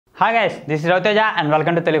Hi guys, this is Rauteja and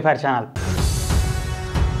welcome to Telugu channel.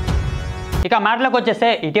 ఇక మ్యాటర్లోకి వచ్చేస్తే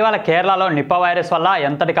ఇటీవల కేరళలో నిపా వైరస్ వల్ల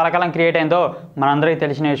ఎంతటి కలకలం క్రియేట్ అయిందో మనందరికీ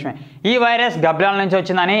తెలిసిన విషయమే. ఈ వైరస్ గబ్బిలాల నుంచి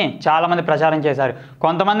వచ్చిందని చాలామంది ప్రచారం చేశారు.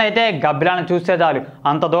 కొంతమంది అయితే గబ్బిలాలను చూస్తే చాలు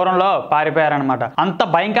అంత దూరంలో పారిపోయారనమాట. అంత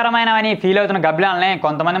భయంకరమైనవని ఫీల్ అవుతున్న గబ్బిలాలని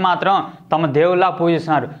కొంతమంది మాత్రం తమ దేవుళ్ళ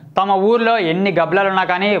పూజిస్తున్నారు. తమ ఊర్లో ఎన్ని గబ్బిలాలు ఉన్నా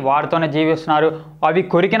కానీ వాటితోనే జీవిస్తున్నారు. అవి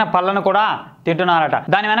కొరికిన పళ్ళను కూడా తింటున్నారట.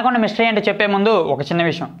 దాని వెనకుండా మిస్టరీ ఏంటో చెప్పే ముందు ఒక చిన్న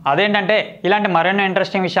విషయం, అదేంటంటే ఇలాంటి మరెన్నో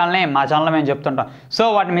ఇంట్రెస్టింగ్ విషయాలని మా ఛానల్లో మేము చెప్తుంటాం. సో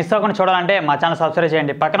వాటిని మిస్ అవ్వకుండా చూడాలంటే మా ఛానల్ సబ్స్క్రైబ్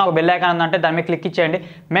చేయండి. పక్కన ఒక బెల్ ఐకాన్ ఉందంటే దాన్ని క్లిక్ ఇచ్చేయండి.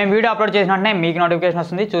 మేము వీడియో అప్లోడ్ చేసిన వెంటనే మీకు నోటిఫికేషన్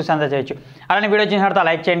వస్తుంది, చూసి అంతా చేయొచ్చు. అలానే వీడియో చూసిన తర్వాత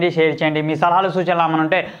లైక్ చేయండి, షేర్ చేయండి. మీ సలహాలు సూచనలు ఏమైనా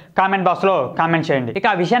ఉంటే కామెంట్ బాక్స్లో కామెంట్ చేయండి. ఇక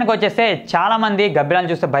ఆ విషయానికి వచ్చేస్తే చాలామంది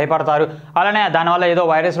గబ్బిలాలను చూస్తే భయపడతారు. అలానే దానివల్ల ఏదో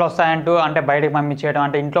వైరస్లు వస్తాయంటూ అంటే బయటకు పంపించేయడం,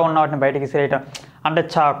 అంటే ఇంట్లో ఉన్న వాటిని బయటకు ఇసిరేయడం, అంటే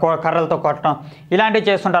కర్రలతో కొట్టడం ఇలాంటివి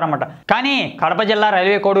చేస్తుంటారన్నమాట. కానీ కడప జిల్లా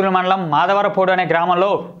రైల్వే కోడూరు మండలం మాధవరపోడు అనే గ్రామంలో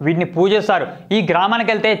వీటిని పూజిస్తారు. ఈ గ్రామానికి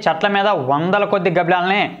వెళ్తే చెట్ల మీద వందల కొద్ది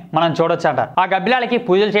గబ్బిలాలని మనం చూడొచ్చట. ఆ గబ్బిలాలకి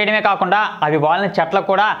పూజలు చేయడమే కాకుండా అవి వాళ్ళని చెట్లకు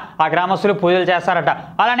కూడా ఆ గ్రామస్తులు పూజలు చేస్తారట.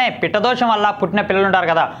 అలానే పిట్టదోషం వల్ల పుట్టిన పిల్లలు ఉంటారు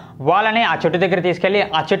కదా, వాళ్ళని ఆ చెట్టు దగ్గర తీసుకెళ్ళి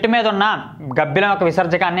ఆ చెట్టు మీద ఉన్న గబ్బిలం యొక్క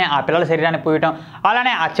విసర్జకాన్ని ఆ పిల్లల శరీరాన్ని పూయటం,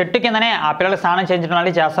 అలానే ఆ చెట్టు కిందనే ఆ పిల్లలు స్నానం చేయించడం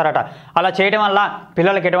అనేది చేస్తారట. అలా చేయడం వల్ల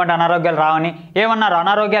పిల్లలకి ఎటువంటి అనారోగ్యాలు రావని, ఏమన్నా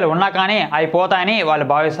అనారోగ్యాలు ఉన్నా కానీ అవి పోతాయని వాళ్ళు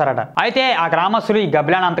భావిస్తారట. అయితే ఆ గ్రామస్తులు ఈ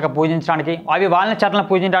గబ్బిలాన్ని అంతగా పూజించడానికి, అవి వాళ్ళని చెట్లను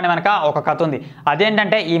పూజించడానికి వెనక ఒక కథ ఉంది.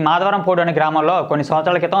 అదేంటంటే ఈ మాధవరంపోడు అనే గ్రామంలో కొన్ని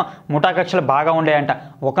సంవత్సరాల క్రితం ముఠా కక్షలు బాగా ఉండేయంట.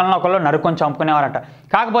 ఒకరినొకరు నరుకొని చంపుకునేవారంట.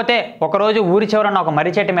 కాకపోతే ఒకరోజు ఊరి చివరన్న ఒక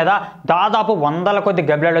మర్రి చెట్టు మీద దాదాపు వందల కొద్ది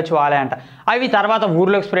గబ్బిలాలు వచ్చి వాలాయంట. అవి తర్వాత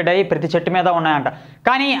ఊర్లోకి స్ప్రెడ్ అయ్యి ప్రతి చెట్టు మీద ఉన్నాయంట.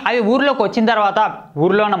 కానీ అవి ఊర్లోకి వచ్చిన తర్వాత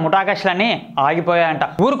ఊర్లో ఉన్న ముఠా కక్షలన్నీ ఆగిపోయాయంట.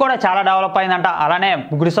 ఊరు కూడా చాలా డెవలప్ అయిందంట. అలానే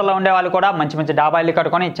గుడిసెల్లో ఉండే వాళ్ళు కూడా మంచి మంచి డాబాయిలు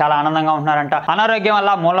కట్టుకొని చాలా ఆనందంగా ఉంటున్నారంట. అనారోగ్యం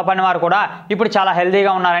వల్ల మూల పడిన వారు కూడా ఇప్పుడు చాలా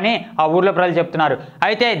హెల్తీగా ఉన్నారని ఆ ఊర్లో ప్రజలు చెప్తున్నారు.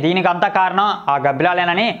 అయితే దీనికి అంతా కారణం ఆ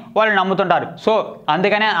గబ్బిలాలేనని వాళ్ళు నమ్ముతుంటారు. సో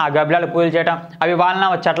అందుకనే ఆ గబ్బిలాలు పూజలు చేయడం, అవి వాళ్ళ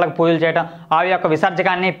చెట్లకు పూజలు చేయడం, అవి యొక్క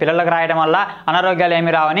విసర్జకాన్ని పిల్లలకు రాయడం వల్ల అనారోగ్యాలు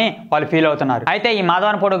ఏమి రావని వాళ్ళు ఫీల్ అవుతున్నారు. అయితే ఈ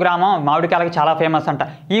మాధవరపోడు గ్రామం మామిడికాయలకు చాలా ఫేమస్ అంట.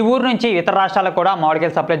 ఈ ఊరు నుంచి ఇతర రాష్ట్రాలకు కూడా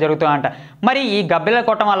మామిడికాయలు సప్లై జరుగుతుందంట. మరి ఈ గబ్బిలాలు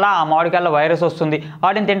కొట్టడం వల్ల ఆ మామిడికాయల్లో వైరస్ వస్తుంది,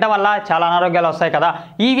 వాటిని తినడం వల్ల చాలా అనారోగ్యాలు వస్తాయి కదా.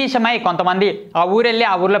 ఈ విషయమై కొంతమంది ఆ ఊరెళ్ళి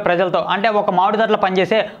ఆ ఊర్లో ప్రజలతో, అంటే ఒక మామిడి తోటలో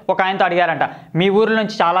పనిచేసే ఒక ఆయనతో అడిగారంట, మీ ఊరు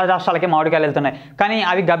నుంచి చాలా రాష్ట్రాలకి మామిడికాయలు వెళ్తున్నాయి కానీ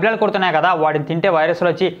అవి గబ్బిలాలు కొడుతున్నాయి కదా, వాటిని తింటే వైరస్లు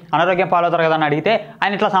వచ్చి అనారోగ్యం పాలవుతారు కదా అని అడిగితే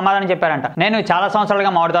ఆయన ఇట్లా సమాధానం చెప్పారంట, నేను చాలా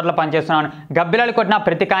సంవత్సరాలుగా మామిడి తోటలో పనిచేస్తున్నాను, గబ్బిలాలు కొట్టిన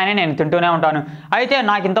ప్రతి కాయని నేను తింటూనే ఉంటాను, అయితే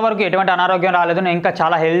నాకు ఇంతవరకు ఎటువంటి అనారోగ్యం రాలేదు, నేను ఇంకా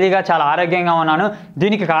చాలా హెల్తీగా చాలా ఆరోగ్యంగా ఉన్నాను,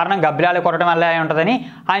 దీనికి కారణం గబ్బిలాలు కొట్టడం వల్ల ఉంటుందని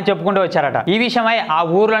ఆయన చెప్పుకుంటూ వచ్చారట. ఈ విషయమై ఆ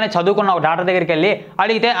ఊర్లోనే చదువుకున్న ఒక డాక్టర్ దగ్గరికి వెళ్ళి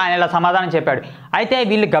అడిగితే ఆయన ఇలా సమాధానం చెప్పాడు. అయితే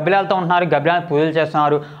వీళ్ళు గబ్బిలాలతో ఉంటున్నారు, గబ్బిలాలను పూజలు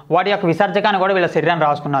చేస్తున్నారు, వాటి యొక్క విసర్జకాన్ని కూడా వీళ్ళ శరీరాన్ని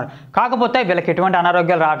రాసుకున్నారు, కాకపోతే వీళ్ళకి ఎటువంటి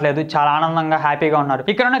అనారోగ్యాలు రావట్లేదు, చాలా ఆనందంగా హ్యాపీగా ఉన్నారు.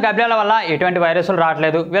 ఇక్కడ ఉన్న గబ్బిలాల వల్ల ఎటువంటి వైరస్లు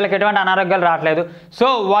రావట్లేదు, వీళ్ళకి ఎటువంటి అనారోగ్యాలు రావట్లేదు. సో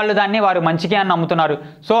వాళ్ళు దాన్ని వారు మంచికి అని నమ్ముతున్నారు.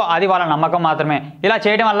 సో అది వాళ్ళ నమ్మకం మాత్రమే. ఇలా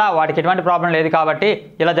చేయడం వల్ల వాటికి ఎటువంటి ప్రాబ్లం లేదు కాబట్టి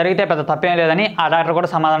ఇలా జరిగితే పెద్ద తప్పేం లేదని ఆ డాక్టర్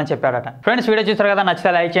కూడా సమాధానం చెప్పాడట. ఫ్రెండ్స్, వీడియో చూస్తారు కదా,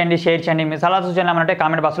 నచ్చితే లైక్ చేయండి, షేర్ చేయండి. మీ సలహా సూచనలు ఏమంటే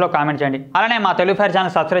కామెంట్ బాక్స్లో కామెంట్ చేయండి. అలానే మా తెలుగు ఫైర్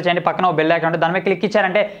ఛానల్ సబ్స్క్రైబ్ చేయండి. పక్కన ఒక బెల్ ఐకాన్ ఉంటుంది, దాని మీద క్లిక్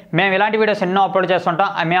ఇచ్చారంటే మేము ఇలాంటి వీడియోస్ ఎన్నో అప్లోడ్ చేస్తుంటాం.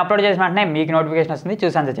 మేము అప్లోడ్ చేసిన వెంటనే మీకు నోటిఫికేషన్ వస్తుంది,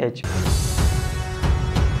 చూసి అంత చేయొచ్చు.